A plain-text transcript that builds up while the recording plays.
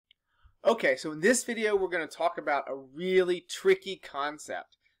Okay, so in this video we're going to talk about a really tricky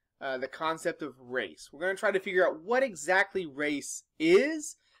concept, the concept of race. We're going to try to figure out what exactly race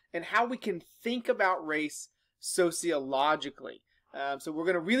is and how we can think about race sociologically. So we're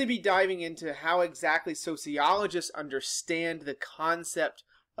going to really be diving into how exactly sociologists understand the concept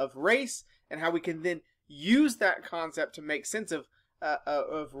of race and how we can then use that concept to make sense of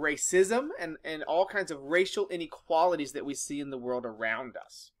racism and all kinds of racial inequalities that we see in the world around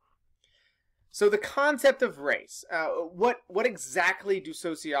us. So the concept of race, what exactly do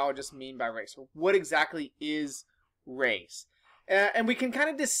sociologists mean by race? Or what exactly is race? And we can kind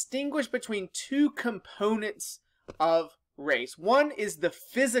of distinguish between two components of race. One is the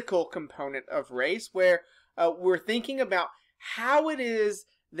physical component of race, where we're thinking about how it is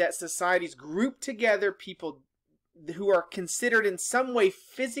that societies group together people who are considered in some way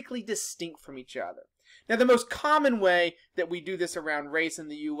physically distinct from each other. Now, the most common way that we do this around race in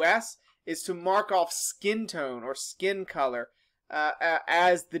the U.S. is to mark off skin tone or skin color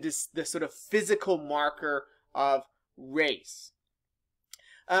as the sort of physical marker of race.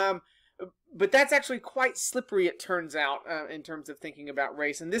 But that's actually quite slippery, it turns out, in terms of thinking about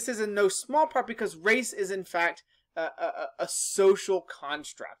race. And this is in no small part because race is, in fact, a social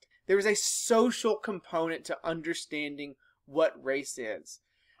construct. There is a social component to understanding what race is.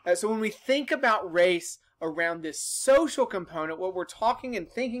 So when we think about race around this social component, what we're talking and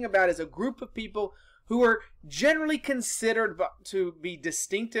thinking about is a group of people who are generally considered to be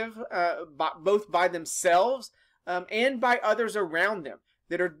distinctive both by themselves and by others around them,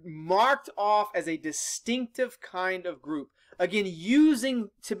 that are marked off as a distinctive kind of group. Again, using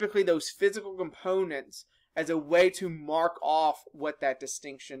typically those physical components as a way to mark off what that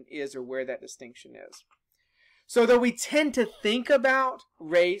distinction is or where that distinction is. So though we tend to think about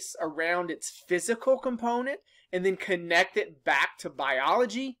race around its physical component and then connect it back to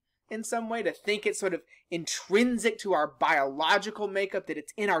biology in some way, to think it's sort of intrinsic to our biological makeup, that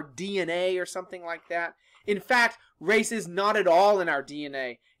it's in our DNA or something like that. In fact, race is not at all in our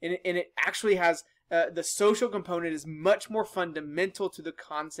DNA, and it actually has, the social component is much more fundamental to the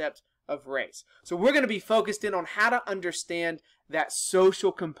concept of race. So we're going to be focused in on how to understand that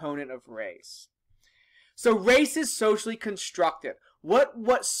social component of race. So race is socially constructed.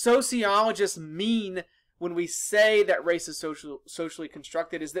 What sociologists mean when we say that race is socially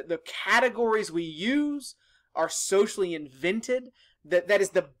constructed is that the categories we use are socially invented, that is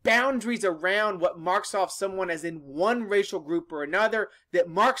the boundaries around what marks off someone as in one racial group or another, that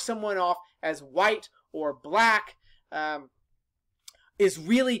marks someone off as white or black, is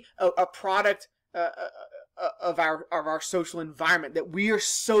really a product of our social environment, that we are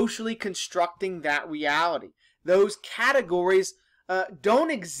socially constructing that reality. Those categories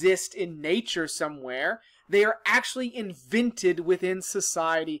don't exist in nature somewhere. They are actually invented within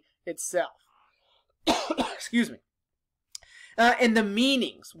society itself. Excuse me. And the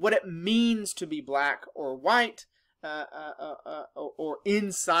meanings, what it means to be black or white, or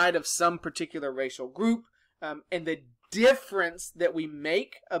inside of some particular racial group, and the difference that we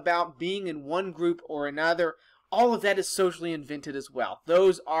make about being in one group or another, all of that is socially invented as well.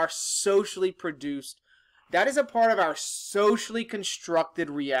 Those are socially produced. That is a part of our socially constructed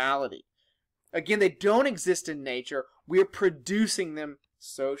reality. Again, they don't exist in nature. We're producing them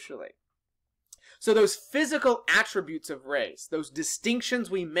socially. So those physical attributes of race, those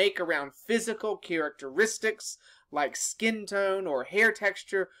distinctions we make around physical characteristics like skin tone or hair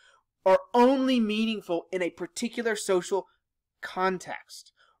texture, are only meaningful in a particular social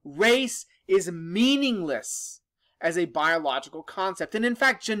context. Race is meaningless as a biological concept. And in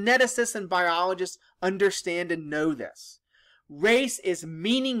fact, geneticists and biologists understand and know this. Race is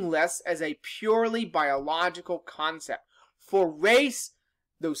meaningless as a purely biological concept. For race,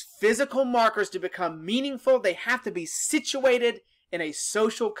 those physical markers to become meaningful, they have to be situated in a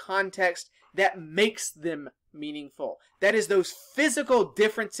social context that makes them meaningful. That is, those physical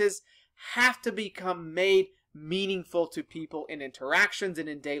differences have to become made meaningful to people in interactions and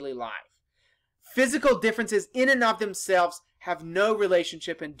in daily life. Physical differences in and of themselves have no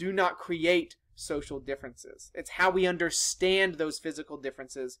relationship and do not create social differences. It's how we understand those physical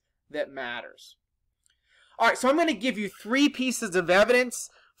differences that matters. All right, so I'm going to give you 3 pieces of evidence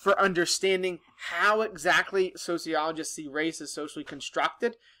for understanding how exactly sociologists see race as socially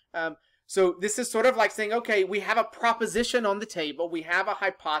constructed. So this is sort of like saying, okay, we have a proposition on the table. We have a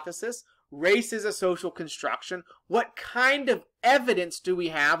hypothesis. Race is a social construction. What kind of evidence do we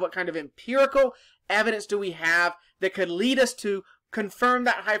have? What kind of empirical evidence do we have that could lead us to confirm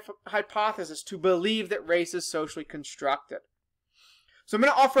that hypothesis, to believe that race is socially constructed? So I'm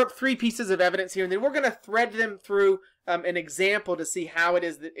going to offer up 3 pieces of evidence here, and then we're going to thread them through an example to see how it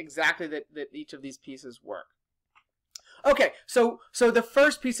is that exactly that each of these pieces work. Okay, so the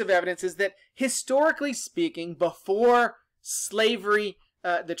first piece of evidence is that historically speaking, before slavery,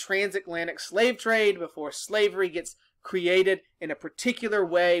 the transatlantic slave trade, before slavery gets created in a particular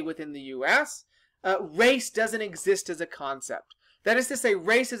way within the U.S., race doesn't exist as a concept. That is to say,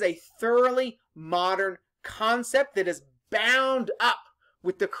 race is a thoroughly modern concept that is bound up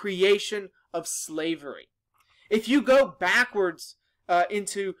with the creation of slavery. If you go backwards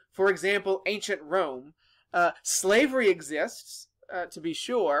into, for example, ancient Rome, slavery exists, to be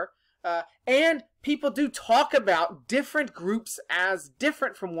sure, and people do talk about different groups as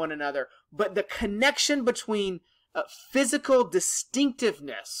different from one another, but the connection between physical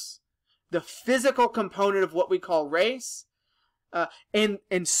distinctiveness, the physical component of what we call race,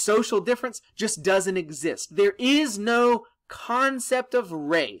 and social difference just doesn't exist. There is no concept of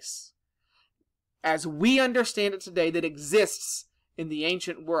race as we understand it today that exists in the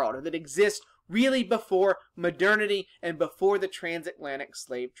ancient world, or that exists really before modernity and before the transatlantic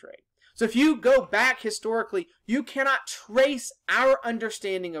slave trade. So if you go back historically, you cannot trace our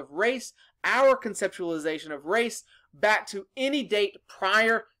understanding of race, our conceptualization of race, back to any date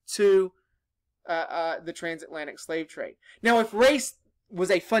prior to the transatlantic slave trade. Now, if race was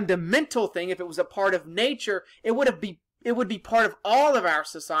a fundamental thing, if it was a part of nature, it would be part of all of our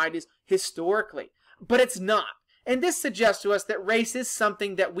societies historically. But it's not. And this suggests to us that race is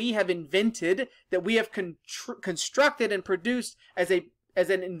something that we have invented, that we have constructed and produced as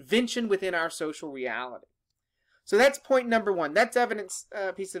an invention within our social reality. So that's point number 1. That's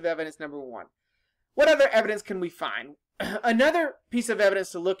piece of evidence number 1. What other evidence can we find? Another piece of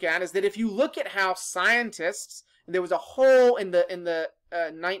evidence to look at is that if you look at how scientists, there was a whole in the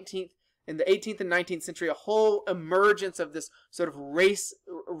 18th and 19th century, a whole emergence of this sort of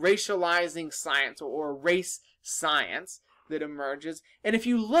racializing science, or race science that emerges. And if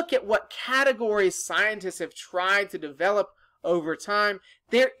you look at what categories scientists have tried to develop over time,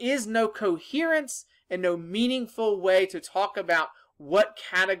 there is no coherence and no meaningful way to talk about what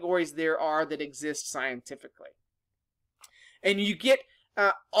categories there are that exist scientifically. And you get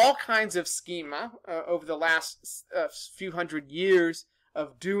all kinds of schema over the last few hundred years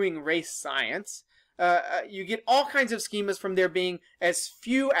of doing race science. You get all kinds of schemas from there being as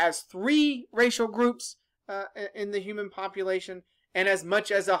few as 3 racial groups in the human population, and as much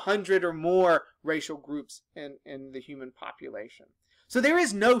as 100 or more racial groups in the human population. So there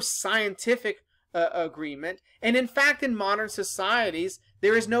is no scientific agreement, and in fact in modern societies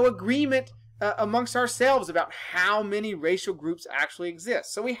there is no agreement amongst ourselves about how many racial groups actually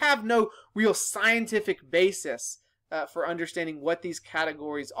exist. So we have no real scientific basis for understanding what these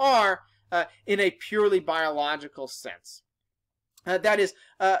categories are in a purely biological sense. That is,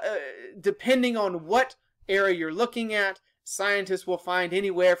 depending on what area you're looking at, scientists will find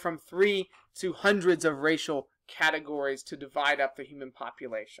anywhere from 3 to hundreds of racial categories to divide up the human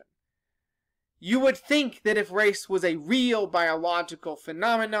population. You would think that if race was a real biological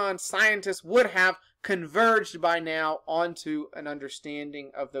phenomenon, scientists would have converged by now onto an understanding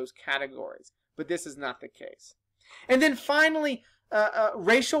of those categories. But this is not the case. And then finally,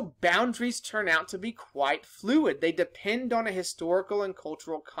 racial boundaries turn out to be quite fluid. They depend on a historical and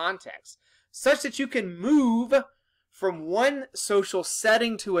cultural context, such that you can move from one social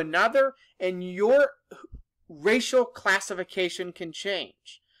setting to another, and your racial classification can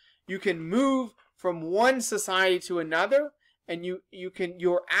change. You can move from one society to another, and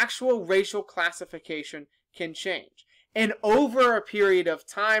your actual racial classification can change. And over a period of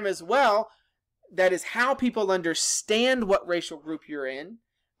time as well, that is how people understand what racial group you're in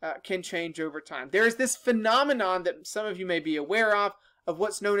can change over time. There is this phenomenon that some of you may be aware of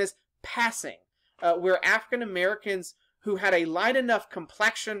what's known as passing, where African Americans who had a light enough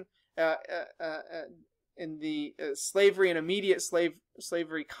complexion in the slavery and immediate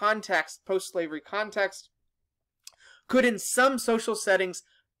slavery context, post-slavery context, could in some social settings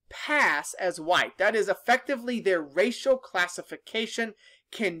pass as white. That is, effectively their racial classification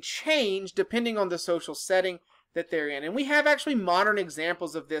can change depending on the social setting that they're in. And we have actually modern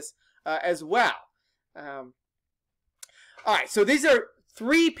examples of this as well. All right, so these are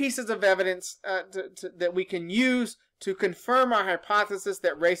 3 pieces of evidence that we can use to confirm our hypothesis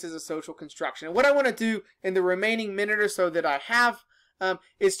that race is a social construction. And what I want to do in the remaining minute or so that I have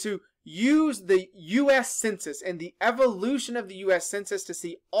is to use the U.S. Census and the evolution of the U.S. Census to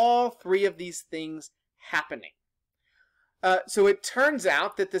see all 3 of these things happening. So it turns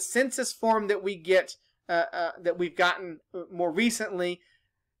out that the census form that we get, that we've gotten more recently,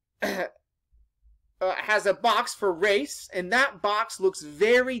 has a box for race, and that box looks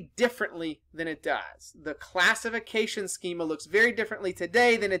very differently than it does. The classification schema looks very differently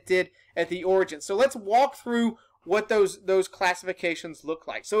today than it did at the origin. So let's walk through what those classifications look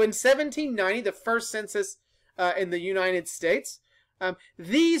like. So in 1790, the first census in the United States,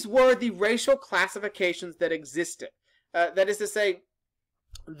 these were the racial classifications that existed. That is to say,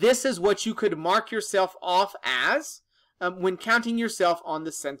 this is what you could mark yourself off as when counting yourself on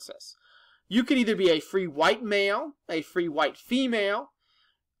the census. You could either be a free white male, a free white female,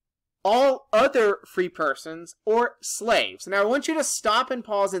 all other free persons, or slaves. Now I want you to stop and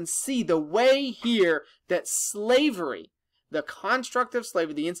pause and see the way here that slavery, the construct of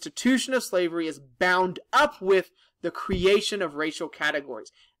slavery, the institution of slavery, is bound up with the creation of racial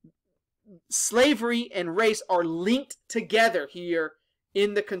categories. Slavery and race are linked together here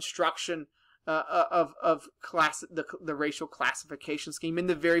in the construction of the racial classification scheme in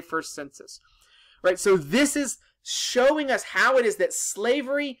the very first census. Right? So this is showing us how it is that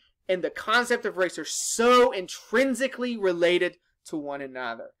slavery and the concept of race are so intrinsically related to one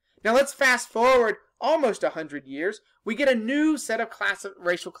another. Now let's fast forward almost 100 years. We get a new set of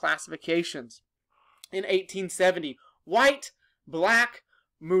racial classifications in 1870. White, black,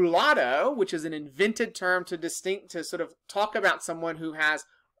 mulatto, which is an invented term to sort of talk about someone who has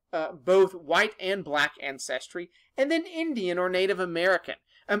both white and black ancestry, and then Indian or Native American.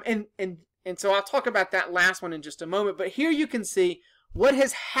 And so I'll talk about that last one in just a moment. But here you can see what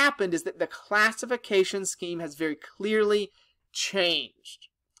has happened is that the classification scheme has very clearly changed.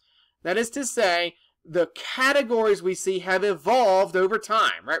 That is to say, the categories we see have evolved over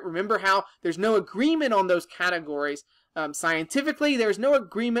time, right? Remember how there's no agreement on those categories. Scientifically, there's no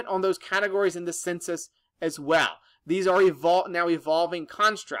agreement on those categories in the census as well. These are now evolving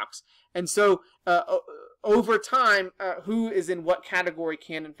constructs. And so over time, who is in what category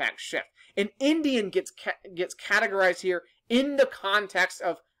can in fact shift. An Indian gets categorized here in the context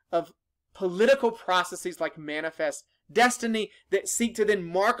of political processes like manifest destiny that seek to then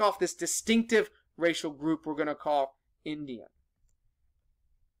mark off this distinctive racial group we're going to call Indian.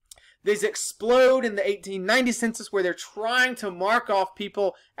 These explode in the 1890 census where they're trying to mark off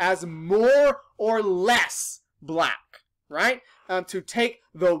people as more or less black, right? To take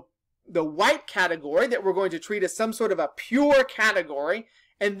the white category that we're going to treat as some sort of a pure category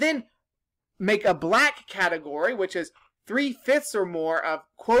and then make a black category, which is 3/5 or more of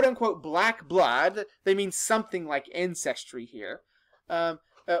quote-unquote black blood. They mean something like ancestry here.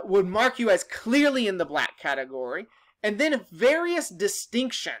 Would mark you as clearly in the black category, and then various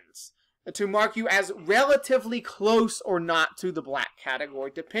distinctions to mark you as relatively close or not to the black category,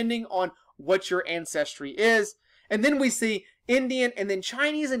 depending on what your ancestry is. And then we see Indian, and then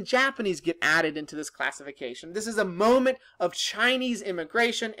Chinese and Japanese get added into this classification. This is a moment of Chinese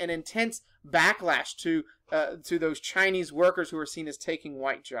immigration and intense backlash to those Chinese workers who are seen as taking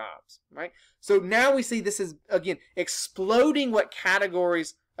white jobs, right? So now we see this is, again, exploding what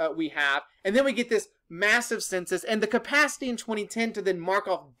categories we have, and then we get this massive census and the capacity in 2010 to then mark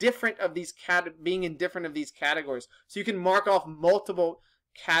off different of these being in different of these categories. So you can mark off multiple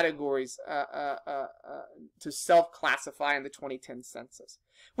categories to self-classify in the 2010 census.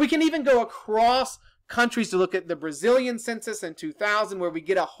 We can even go across countries to look at the Brazilian census in 2000, where we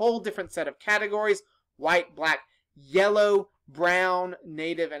get a whole different set of categories: white, black, yellow, brown,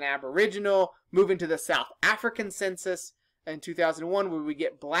 native, and aboriginal. Moving to the South African census in 2001, where we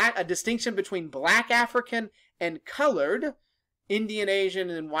get a distinction between black African and colored, Indian, Asian,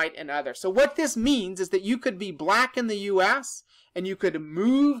 and white and other. So what this means is that you could be black in the U.S. and you could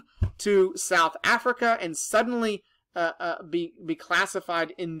move to South Africa and suddenly be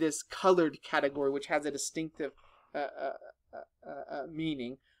classified in this colored category, which has a distinctive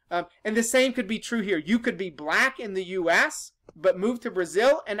meaning. And the same could be true here. You could be black in the U.S., but move to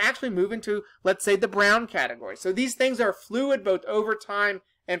Brazil and actually move into, let's say, the brown category. So these things are fluid both over time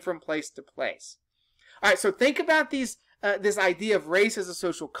and from place to place. All right, so think about these. This idea of race as a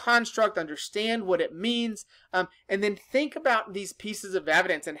social construct, understand what it means, and then think about these pieces of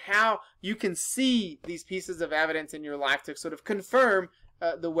evidence and how you can see these pieces of evidence in your life to sort of confirm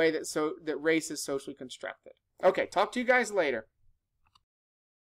the way that race is socially constructed. Okay, talk to you guys later.